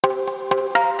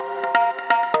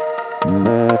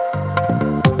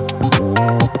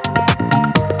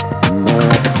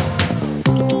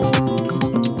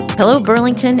Hello,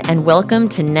 Burlington, and welcome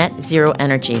to Net Zero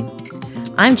Energy.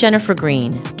 I'm Jennifer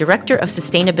Green, Director of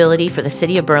Sustainability for the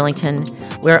City of Burlington,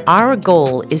 where our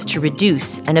goal is to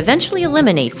reduce and eventually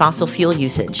eliminate fossil fuel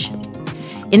usage.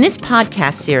 In this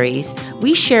podcast series,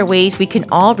 we share ways we can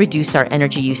all reduce our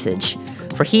energy usage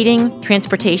for heating,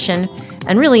 transportation,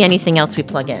 and really anything else we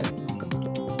plug in.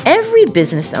 Every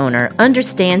business owner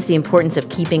understands the importance of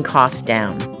keeping costs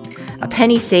down. A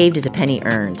penny saved is a penny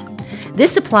earned.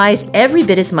 This applies every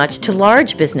bit as much to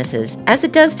large businesses as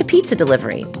it does to pizza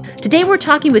delivery. Today we're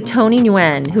talking with Tony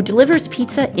Nguyen, who delivers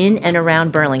pizza in and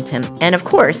around Burlington. And of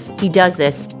course, he does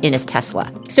this in his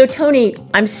Tesla. So Tony,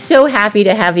 I'm so happy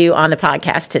to have you on the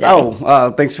podcast today.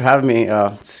 Thanks for having me.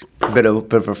 It's a bit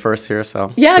of a first here, so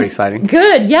pretty pretty exciting.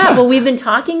 Good, yeah. Well, we've been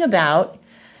talking about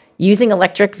using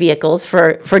electric vehicles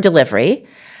for delivery.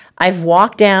 I've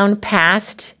walked down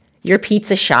past your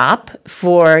pizza shop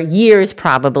for years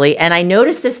probably, and I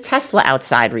noticed this Tesla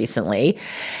outside recently,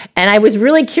 and I was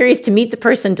really curious to meet the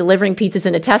person delivering pizzas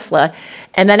in a Tesla.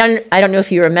 And then I don't know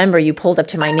if you remember, you pulled up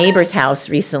to my neighbor's house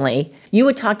recently. You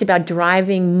had talked about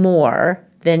driving more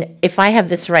than, if I have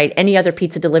this right, any other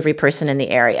pizza delivery person in the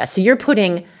area. So you're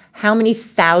putting how many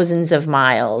thousands of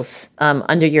miles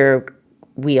under your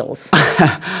wheels?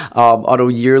 On a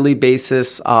yearly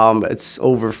basis, it's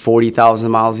over 40,000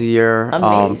 miles a year.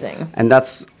 Amazing. And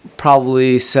that's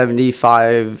probably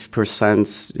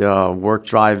 75% work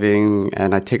driving,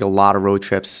 and I take a lot of road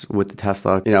trips with the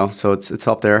Tesla, so it's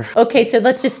up there. Okay, so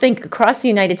let's just think across the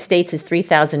United States is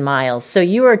 3,000 miles. So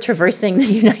you are traversing the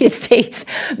United States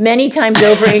many times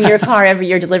over in your car every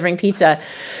year delivering pizza.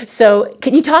 So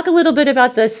can you talk a little bit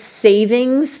about the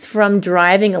savings from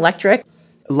driving electric?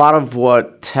 A lot of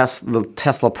what the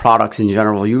Tesla products in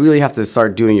general, you really have to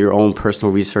start doing your own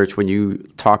personal research when you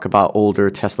talk about older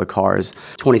Tesla cars.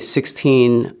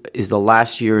 2016 is the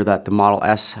last year that the Model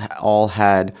S all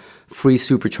had free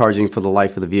supercharging for the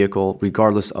life of the vehicle,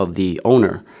 regardless of the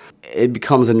owner. It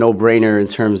becomes a no-brainer in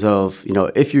terms of,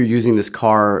 if you're using this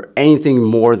car anything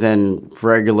more than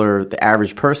the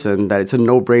average person, that it's a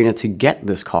no-brainer to get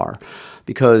this car,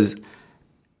 because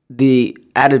the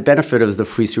added benefit of the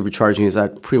free supercharging is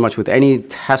that pretty much with any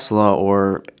Tesla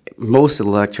or most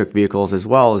electric vehicles as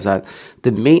well, is that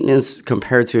the maintenance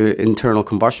compared to an internal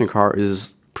combustion car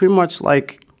is pretty much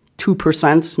like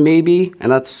 2% maybe,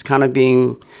 and that's kind of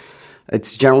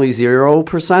it's generally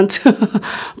 0%,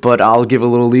 but I'll give a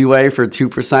little leeway for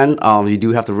 2%. You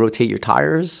do have to rotate your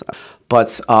tires.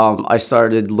 But I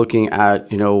started looking at,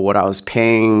 what I was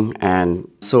paying. And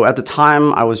so at the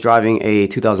time, I was driving a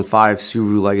 2005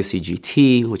 Subaru Legacy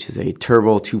GT, which is a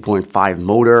turbo 2.5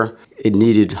 motor. It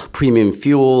needed premium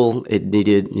fuel. It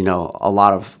needed, a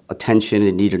lot of attention.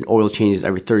 It needed oil changes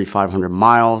every 3,500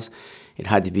 miles. It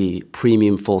had to be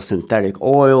premium full synthetic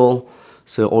oil.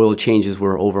 So oil changes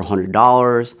were over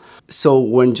 $100. So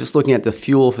when just looking at the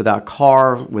fuel for that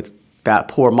car with that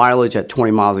poor mileage at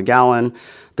 20 miles a gallon,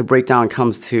 the breakdown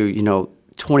comes to,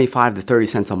 25 to 30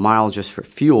 cents a mile just for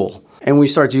fuel. And we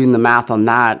start doing the math on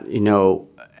that, and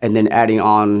then adding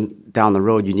on down the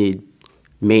road, you need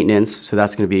maintenance. So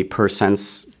that's going to be per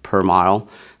cents per mile.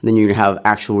 And then you're going to have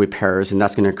actual repairs, and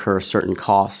that's going to incur a certain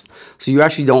cost. So you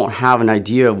actually don't have an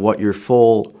idea of what your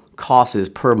full cost is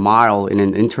per mile in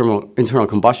an internal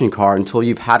combustion car until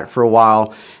you've had it for a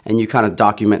while and you kind of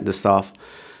document the stuff.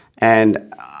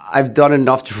 And I've done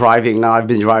enough driving now. I've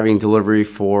been driving delivery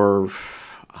for,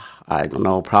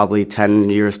 probably 10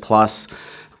 years plus.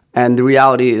 And the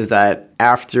reality is that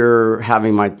after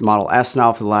having my Model S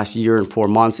now for the last year and 4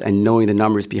 months and knowing the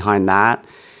numbers behind that,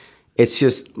 it's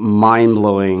just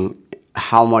mind-blowing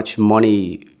how much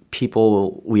money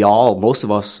most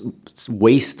of us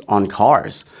waste on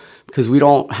cars, because we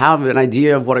don't have an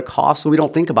idea of what it costs, so we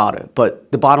don't think about it. But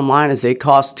the bottom line is it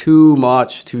costs too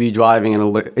much to be driving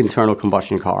an internal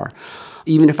combustion car.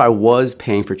 Even if I was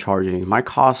paying for charging, my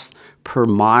cost per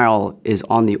mile is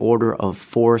on the order of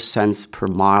 4 cents per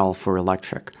mile for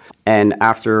electric. And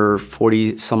after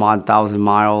 40 some odd thousand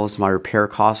miles, my repair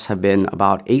costs have been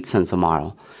about 8 cents a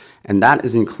mile. And that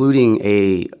is including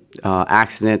a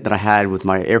accident that I had with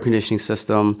my air conditioning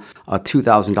system, a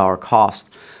 $2,000 cost.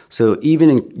 So even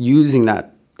in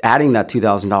adding that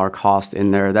 $2,000 cost in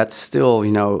there, that's still,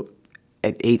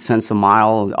 at 8 cents a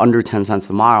mile, under 10 cents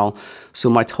a mile. So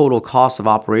my total cost of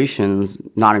operations,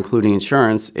 not including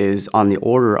insurance, is on the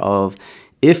order of,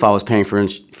 if I was paying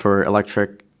for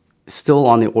electric, still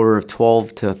on the order of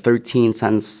 12 to 13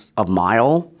 cents a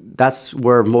mile. That's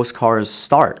where most cars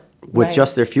start with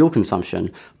just their fuel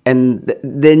consumption. And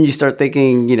then you start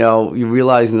thinking, you're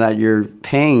realizing that you're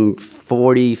paying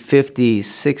 40, 50,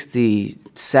 60,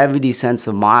 70 cents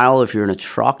a mile if you're in a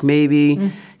truck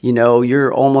maybe.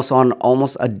 you're almost on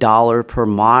almost $1 per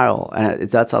mile, and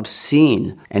that's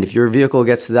obscene. And if your vehicle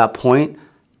gets to that point,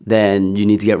 then you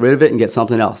need to get rid of it and get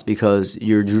something else, because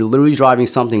you're literally driving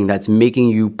something that's making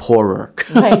you poorer.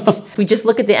 Right. We just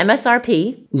look at the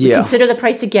MSRP, we consider the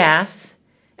price of gas,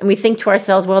 and we think to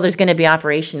ourselves, well, there's going to be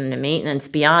operation and maintenance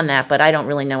beyond that, but I don't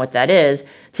really know what that is.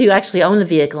 So you actually own the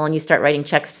vehicle and you start writing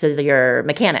checks to your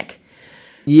mechanic.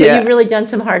 Yeah. So you've really done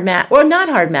some hard math, or not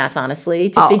hard math, honestly,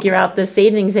 to figure out the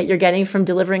savings that you're getting from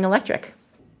delivering electric.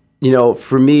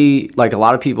 For me, like a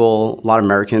lot of people, a lot of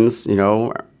Americans,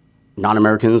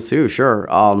 non-Americans too, sure,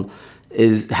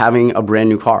 is having a brand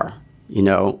new car,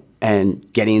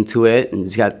 and getting into it, and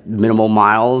it's got minimal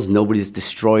miles, nobody's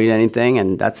destroyed anything,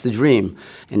 and that's the dream.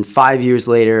 And 5 years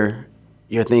later,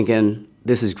 you're thinking,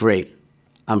 this is great.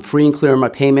 I'm free and clear on my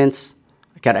payments.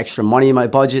 I got extra money in my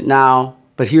budget now.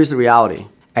 But here's the reality.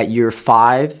 At year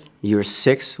 5, year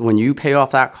 6, when you pay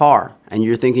off that car and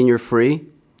you're thinking you're free,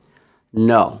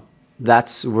 no,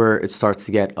 that's where it starts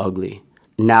to get ugly.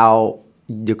 Now,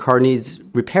 your car needs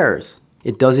repairs.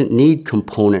 It doesn't need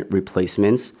component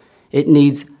replacements. It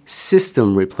needs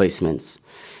system replacements.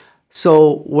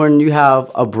 So when you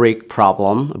have a brake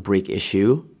problem, a brake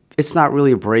issue, it's not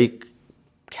really a brake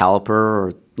caliper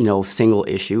or single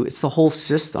issue. It's the whole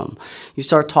system. You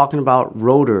start talking about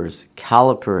rotors,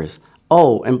 calipers.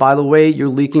 Oh, and by the way, you're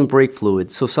leaking brake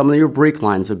fluid. So some of your brake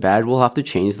lines are bad. We'll have to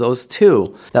change those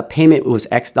too. That payment was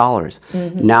X dollars.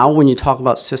 Mm-hmm. Now, when you talk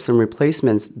about system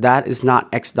replacements, that is not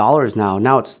X dollars now.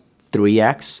 Now it's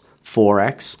 3X,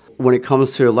 4X. When it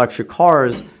comes to electric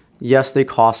cars, yes, they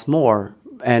cost more.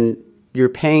 And you're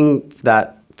paying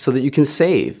that so that you can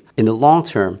save in the long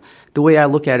term. The way I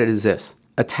look at it is this.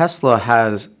 A Tesla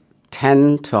has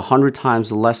 10 to 100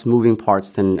 times less moving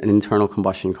parts than an internal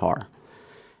combustion car.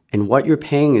 And what you're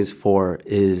paying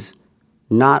is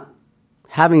not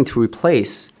having to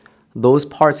replace those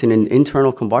parts in an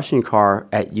internal combustion car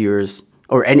at years,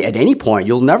 or at any point.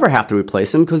 You'll never have to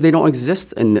replace them because they don't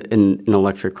exist in an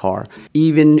electric car.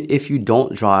 Even if you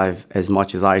don't drive as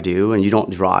much as I do, and you don't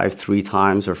drive 3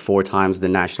 times or 4 times the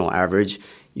national average,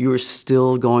 you're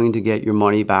still going to get your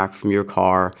money back from your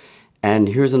car. And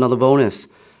here's another bonus,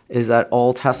 is that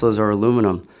all Teslas are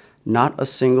aluminum. Not a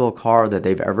single car that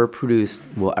they've ever produced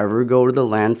will ever go to the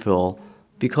landfill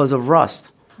because of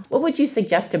rust. What would you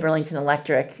suggest to Burlington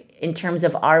Electric in terms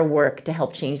of our work to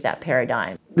help change that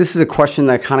paradigm? This is a question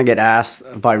that kind of get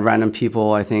asked by random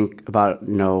people, I think, about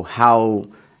how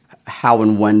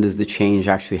and when does the change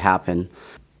actually happen.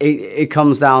 It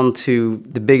comes down to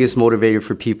the biggest motivator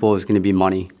for people is going to be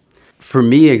money. For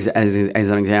me, as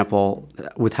an example,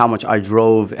 with how much I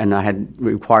drove and I had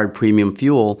required premium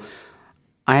fuel,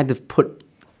 I had to put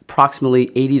approximately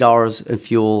 $80 in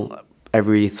fuel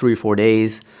every 3 or 4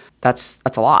 days. That's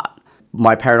a lot.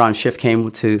 My paradigm shift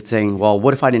came to saying, well,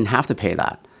 what if I didn't have to pay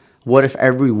that? What if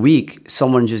every week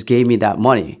someone just gave me that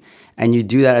money? And you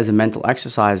do that as a mental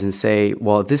exercise and say,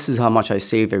 well, if this is how much I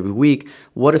saved every week,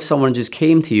 what if someone just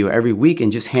came to you every week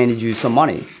and just handed you some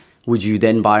money? Would you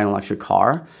then buy an electric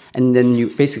car? And then you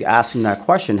basically ask them that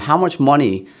question, how much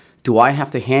money do I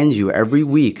have to hand you every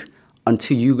week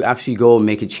until you actually go and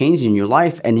make a change in your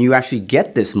life and you actually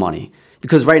get this money?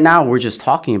 Because right now we're just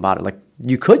talking about it. Like,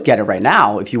 you could get it right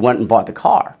now if you went and bought the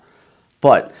car.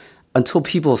 But until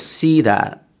people see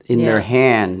that in their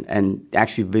hand and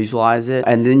actually visualize it,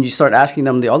 and then you start asking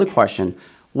them the other question,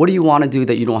 what do you want to do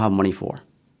that you don't have money for?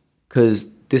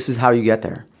 Because this is how you get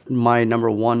there. My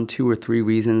number 1, 2, or 3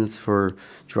 reasons for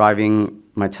driving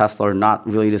my Tesla are not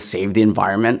really to save the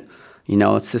environment.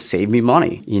 It's to save me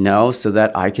money, so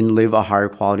that I can live a higher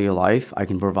quality of life. I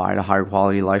can provide a higher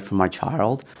quality life for my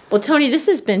child. Well, Tony, this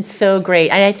has been so great.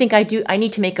 And I think I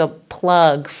need to make a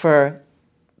plug for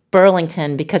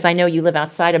Burlington, because I know you live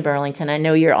outside of Burlington. I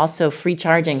know you're also free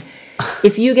charging.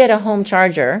 If you get a home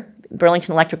charger,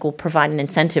 Burlington Electric will provide an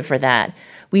incentive for that.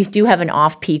 We do have an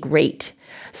off-peak rate.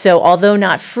 So although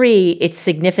not free, it's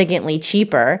significantly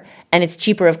cheaper. And it's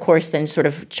cheaper, of course, than sort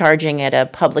of charging at a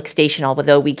public station,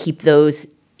 although we keep those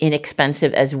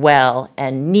inexpensive as well.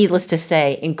 And needless to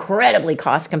say, incredibly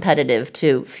cost competitive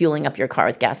to fueling up your car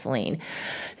with gasoline.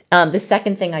 The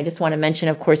second thing I just want to mention,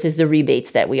 of course, is the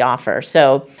rebates that we offer.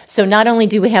 So not only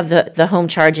do we have the home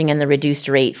charging and the reduced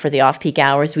rate for the off-peak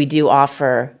hours, we do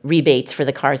offer rebates for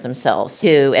the cars themselves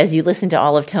too. As you listen to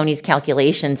all of Tony's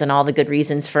calculations and all the good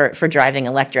reasons for driving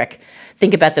electric,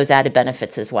 think about those added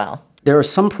benefits as well. There are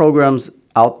some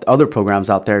other programs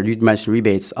out there. You mentioned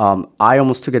rebates. I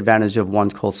almost took advantage of one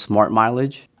called Smart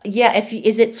Mileage. Yeah,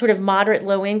 is it sort of moderate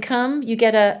low income? You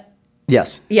get a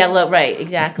Yes. Yeah, right,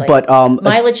 exactly. But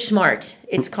Mileage Smart,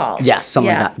 it's called. Yes,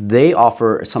 something like that. They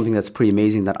offer something that's pretty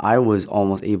amazing that I was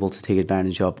almost able to take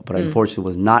advantage of, but unfortunately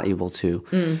was not able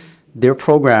to. Their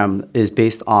program is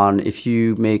based on if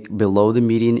you make below the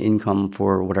median income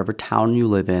for whatever town you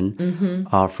live in.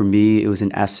 For me, it was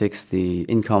in Essex. The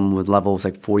income level was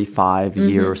like 45 a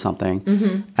year or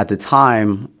something. At the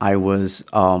time, I was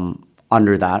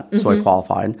under that, so I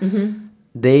qualified.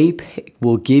 They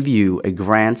will give you a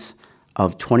grant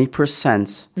of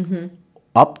 20%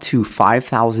 up to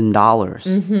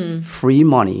 $5,000 free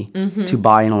money to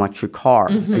buy an electric car,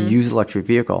 a used electric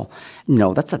vehicle.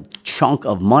 That's a chunk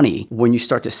of money when you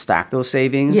start to stack those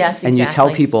savings. Yes, and exactly. you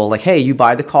tell people, like, hey, you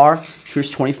buy the car, here's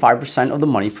 25% of the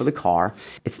money for the car.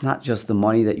 It's not just the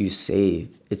money that you save.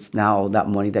 It's now that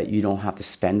money that you don't have to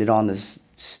spend it on this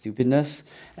stupidness.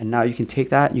 And now you can take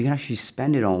that, you can actually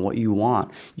spend it on what you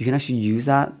want. You can actually use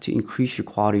that to increase your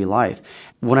quality of life.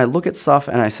 When I look at stuff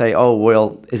and I say, oh,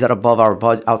 well, is that above our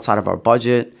outside of our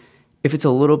budget? If it's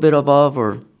a little bit above,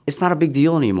 or it's not a big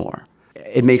deal anymore.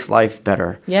 It makes life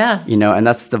better. Yeah. And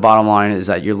that's the bottom line, is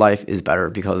that your life is better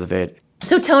because of it.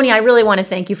 So, Tony, I really want to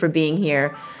thank you for being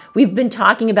here. We've been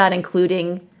talking about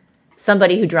including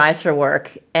somebody who drives for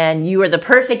work, and you are the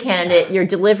perfect candidate. You're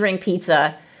delivering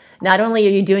pizza. Not only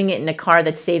are you doing it in a car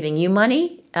that's saving you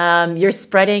money, you're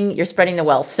spreading the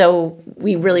wealth. So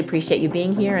we really appreciate you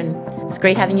being here, and it's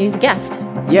great having you as a guest.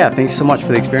 Yeah, thanks so much for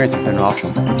the experience. It's been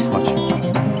awesome. Thank you so much.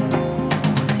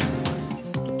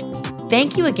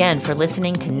 Thank you again for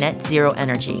listening to Net Zero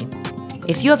Energy.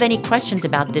 If you have any questions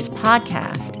about this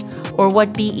podcast or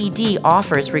what BED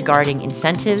offers regarding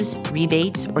incentives,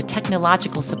 rebates, or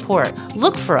technological support,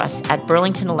 look for us at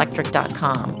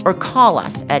burlingtonelectric.com or call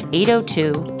us at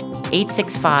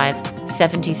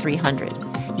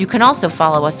 802-865-7300. You can also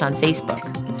follow us on Facebook.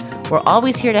 We're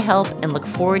always here to help and look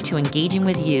forward to engaging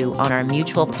with you on our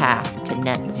mutual path to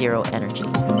net zero energy.